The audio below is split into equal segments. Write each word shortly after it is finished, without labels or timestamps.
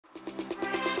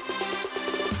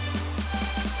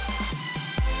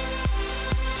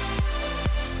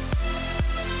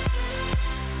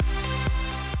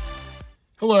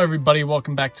Hello everybody,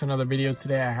 welcome back to another video.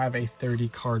 Today I have a 30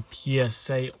 card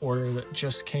PSA order that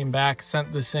just came back.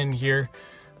 Sent this in here.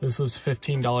 This was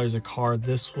 $15 a card.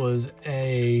 This was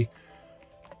a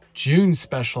June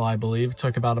special, I believe. It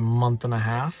took about a month and a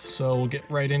half, so we'll get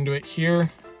right into it here.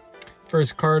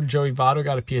 First card, Joey Votto,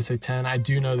 got a PSA 10. I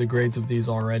do know the grades of these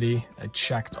already. I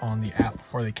checked on the app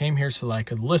before they came here so that I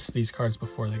could list these cards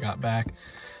before they got back.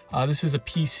 This is a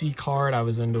PC card. I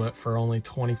was into it for only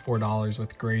 $24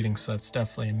 with grading, so that's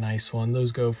definitely a nice one.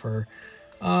 Those go for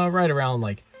right around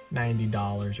like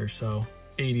 $90 or so,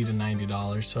 $80 to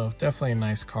 $90, so definitely a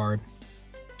nice card.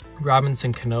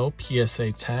 Robinson Cano,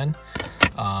 PSA 10.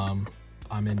 I'm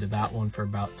into that one for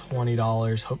about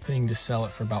 $20, hoping to sell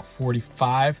it for about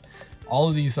 $45. All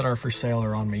of these that are for sale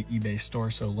are on my eBay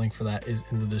store, so link for that is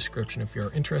in the description if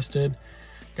you're interested.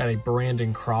 Got a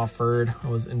Brandon Crawford. I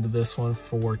was into this one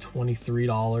for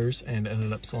 $23 and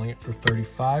ended up selling it for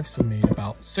 $35, so made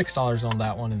about $6 on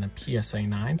that one in the PSA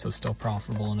 9, so still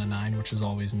profitable in a 9, which is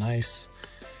always nice.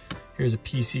 Here's a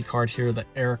PC card here, the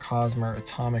Eric Hosmer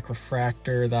Atomic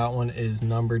Refractor. That one is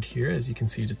numbered here, as you can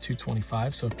see, to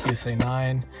 225, so a PSA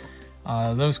 9.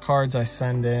 Those cards I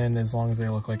send in as long as they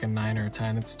look like a 9 or a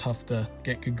 10. It's tough to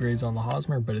get good grades on the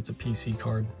Hosmer, but it's a PC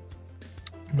card.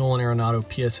 Nolan Arenado,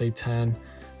 PSA 10.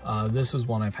 This is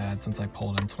one I've had since I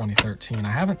pulled in 2013.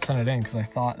 I haven't sent it in because I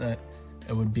thought that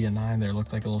it would be a 9 there. It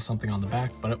looked like a little something on the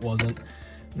back, but it wasn't.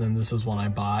 And then this is one I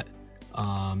bought.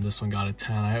 This one got a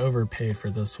 10. I overpaid for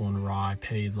this one raw. I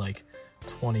paid like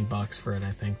 20 bucks for it,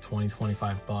 I think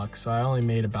 25 bucks. So I only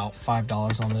made about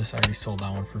 $5 on this. I already sold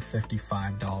that one for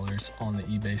 $55 on the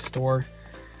eBay store.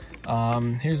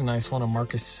 Here's a nice one, a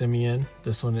Marcus Semien.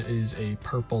 This one is a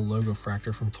purple logo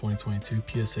fractor from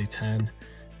 2022, PSA 10.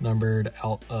 Numbered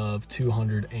out of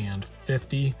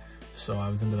 250, so I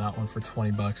was into that one for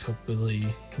 20 bucks.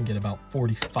 Hopefully can get about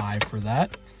 45 for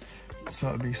that, so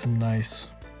that'd be some nice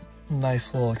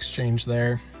little exchange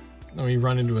there. Then we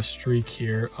run into a streak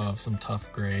here of some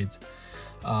tough grades.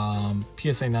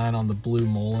 PSA 9 on the Blue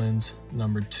Mullins,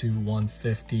 numbered to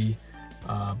 150.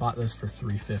 Bought this for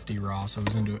 $350 raw, so I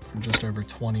was into it for just over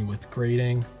 20 with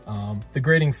grading. The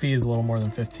grading fee is a little more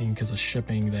than 15 because of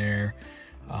shipping there.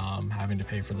 Having to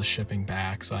pay for the shipping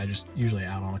back, so I just usually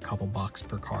add on a couple bucks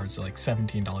per card, so like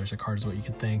 $17 a card is what you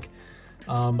could think.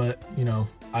 But you know,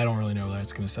 I don't really know that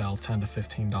it's going to sell. $10 to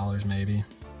 $15 maybe.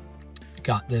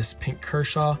 Got this pink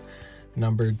Kershaw,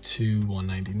 numbered to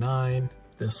 199.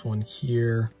 This one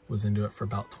here, was into it for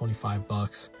about 25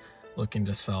 bucks, looking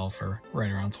to sell for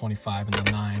right around 25 in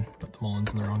the 9. Put the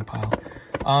Mullins in the wrong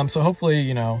pile. So hopefully,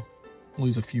 you know,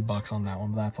 lose a few bucks on that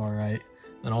one, but that's all right.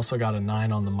 Then also got a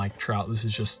 9 on the Mike Trout. This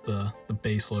is just the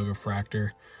base logo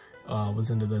fractor. Was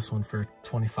into this one for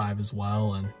 25 as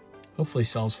well, and hopefully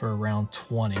sells for around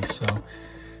 20. So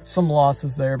some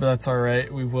losses there, but that's all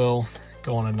right. We will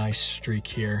go on a nice streak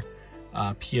here.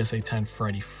 PSA 10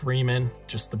 Freddie Freeman,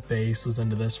 just the base, was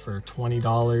into this for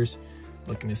 $20.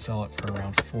 Looking to sell it for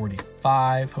around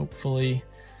 45, hopefully.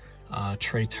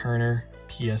 Trey Turner,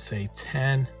 PSA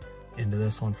 10, into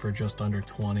this one for just under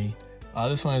 20.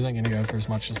 This one isn't going to go for as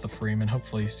much as the Freeman.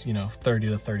 Hopefully, you know, $30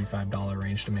 to $35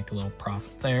 range to make a little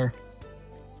profit there.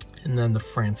 And then the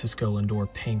Francisco Lindor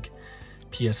Pink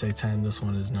PSA 10. This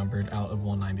one is numbered out of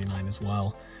 199 as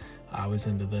well. I was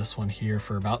into this one here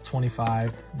for about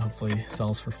 25, and hopefully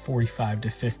sells for 45 to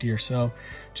 50 or so.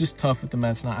 Just tough with the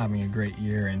Mets not having a great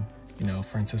year, and you know,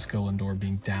 Francisco Lindor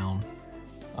being down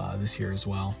this year as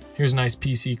well. Here's a nice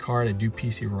PC card. I do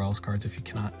PC Royals cards if you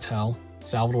cannot tell.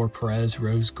 Salvador Perez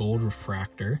Rose Gold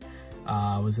Refractor.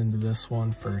 Was into this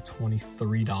one for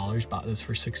 $23. Bought this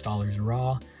for $6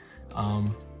 raw.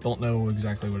 Don't know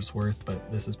exactly what it's worth,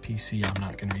 but this is PC. I'm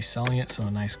not going to be selling it, so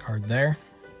a nice card there.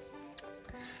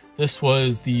 This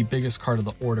was the biggest card of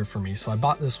the order for me, so I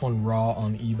bought this one raw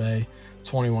on eBay,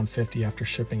 $21.50 after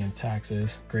shipping and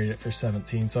taxes. Graded it for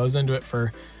 17, so I was into it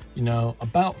for, you know,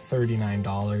 about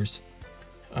 $39.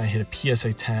 I hit a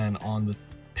PSA 10 on the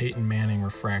Peyton Manning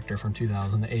Refractor from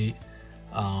 2008.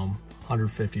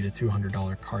 $150 to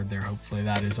 $200 card there. Hopefully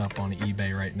that is up on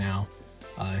eBay right now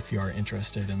if you are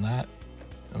interested in that.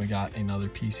 Then we got another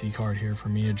PC card here for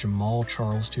me, a Jamal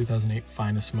Charles 2008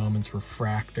 Finest Moments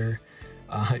Refractor.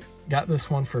 Got this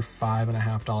one for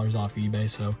 $5.50 off eBay,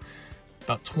 so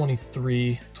about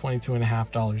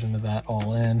 $22.50 into that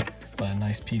all in, but a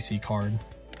nice PC card.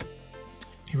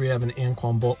 Here we have an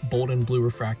Anquan Bolden Blue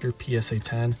Refractor PSA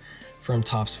 10 from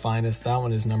Topps Finest. That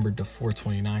one is numbered to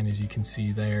 429, as you can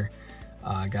see there.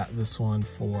 Got this one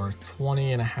for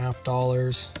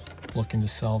 $20.50. Looking to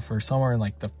sell for somewhere in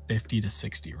like the 50 to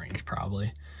 60 range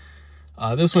probably.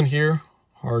 This one here,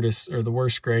 hardest or the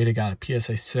worst grade. It got a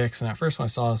PSA 6, and at first when I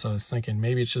saw this I was thinking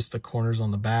maybe it's just the corners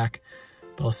on the back,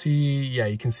 but I'll see, yeah,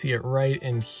 you can see it right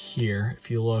in here. If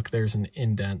you look, there's an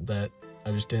indent that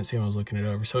I just didn't see when I was looking it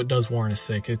over, so it does warrant a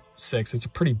 6. It's a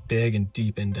pretty big and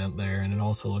deep indent there, and it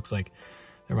also looks like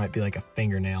there might be like a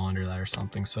fingernail under that or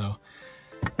something, so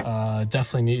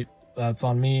definitely neat. That's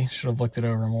on me, should have looked it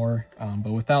over more,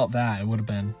 but without that it would have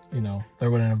been, you know,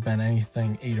 there wouldn't have been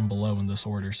anything 8 and below in this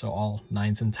order, so all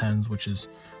 9s and 10s, which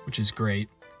is great.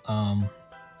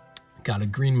 Got a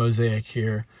green mosaic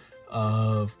here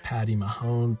of Patty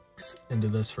Mahomes into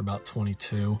this for about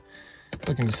 $22,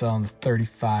 looking to sell in the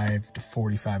 $35 to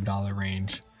 $45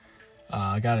 range.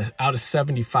 I got it out of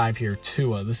 75 here,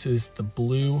 Tua. This is the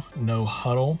blue no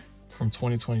huddle from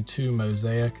 2022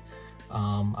 mosaic.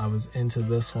 I was into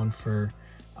this one for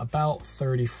about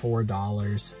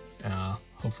 $34.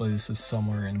 Hopefully this is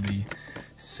somewhere in the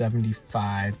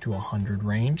 75 to 100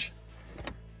 range.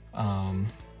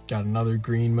 Got another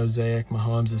green mosaic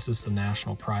Mahomes. This is the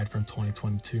National Pride from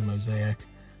 2022 mosaic.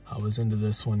 I was into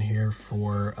this one here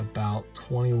for about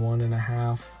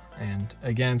 21.5. And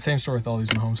again, same story with all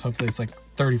these Mahomes. Hopefully it's like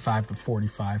 35 to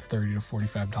 45, 30 to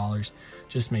 $45.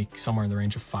 Just make somewhere in the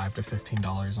range of $5 to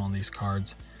 $15 on these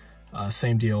cards.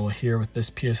 Same deal here with this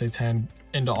PSA 10,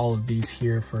 into all of these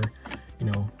here for, you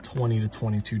know, $20 to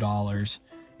 $22.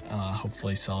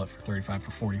 Hopefully sell it for 35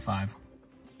 to 45.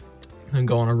 Then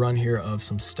go on a run here of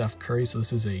some Steph Curry. So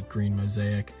this is a green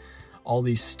mosaic. All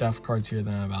these Steph cards here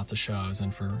that I'm about to show I was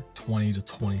in for $20 to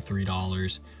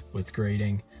 $23 with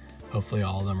grading. Hopefully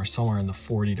all of them are somewhere in the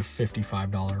 $40 to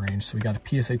 $55 range. So we got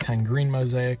a PSA 10 green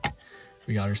mosaic.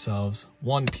 We got ourselves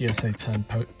one PSA 10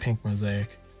 pink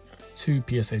mosaic, 2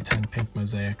 PSA 10 pink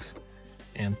mosaics,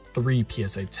 and 3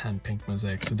 PSA 10 pink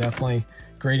mosaics. So definitely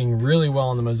grading really well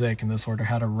on the mosaic in this order.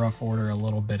 Had a rough order a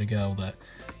little bit ago that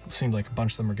it seemed like a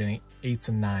bunch of them were getting 8s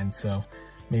and 9s. So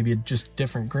maybe a just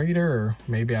different grader, or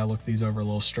maybe I looked these over a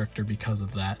little stricter because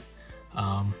of that.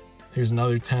 Here's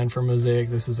another 10 for mosaic.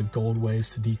 This is a Gold Wave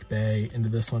Sadiq Bey, into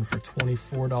this one for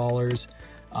 $24.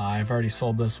 I've already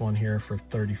sold this one here for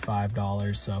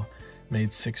 $35, so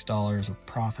made $6 of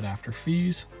profit after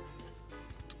fees.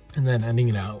 And then ending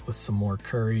it out with some more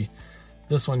Curry.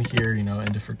 This one here, you know,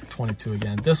 ended for $22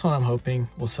 again. This one I'm hoping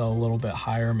will sell a little bit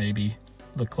higher, maybe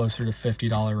the closer to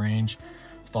 $50 range.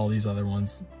 With all these other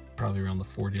ones, probably around the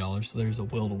 $40. So there's a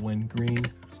Will to Win green,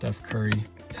 Steph Curry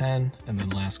 10, and then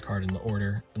last card in the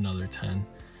order, another 10.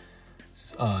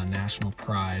 National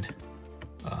Pride,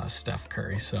 Steph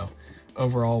Curry. So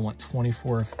overall went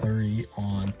 24 of 30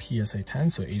 on PSA 10,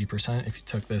 so 80%. If you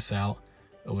took this out,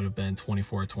 it would have been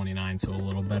 24 or 29, so a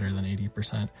little better than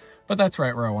 80%. But that's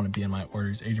right where I want to be in my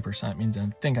orders. 80% means I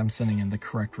think I'm sending in the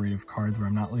correct rate of cards where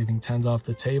I'm not leaving 10s off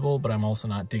the table, but I'm also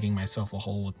not digging myself a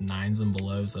hole with 9s and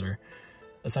belows that are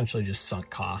essentially just sunk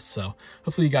costs. So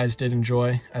hopefully you guys did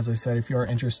enjoy. As I said, if you are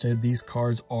interested, these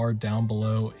cards are down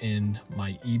below in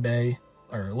my eBay,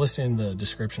 or listed in the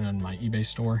description on my eBay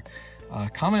store.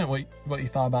 Comment what you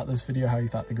thought about this video, how you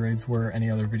thought the grades were, any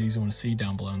other videos you want to see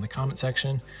down below in the comment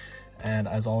section. And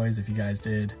as always, if you guys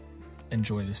did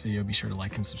enjoy this video, be sure to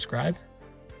like and subscribe.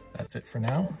 That's it for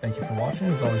now. Thank you for watching.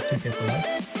 As always, 2K for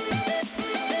life. Peace.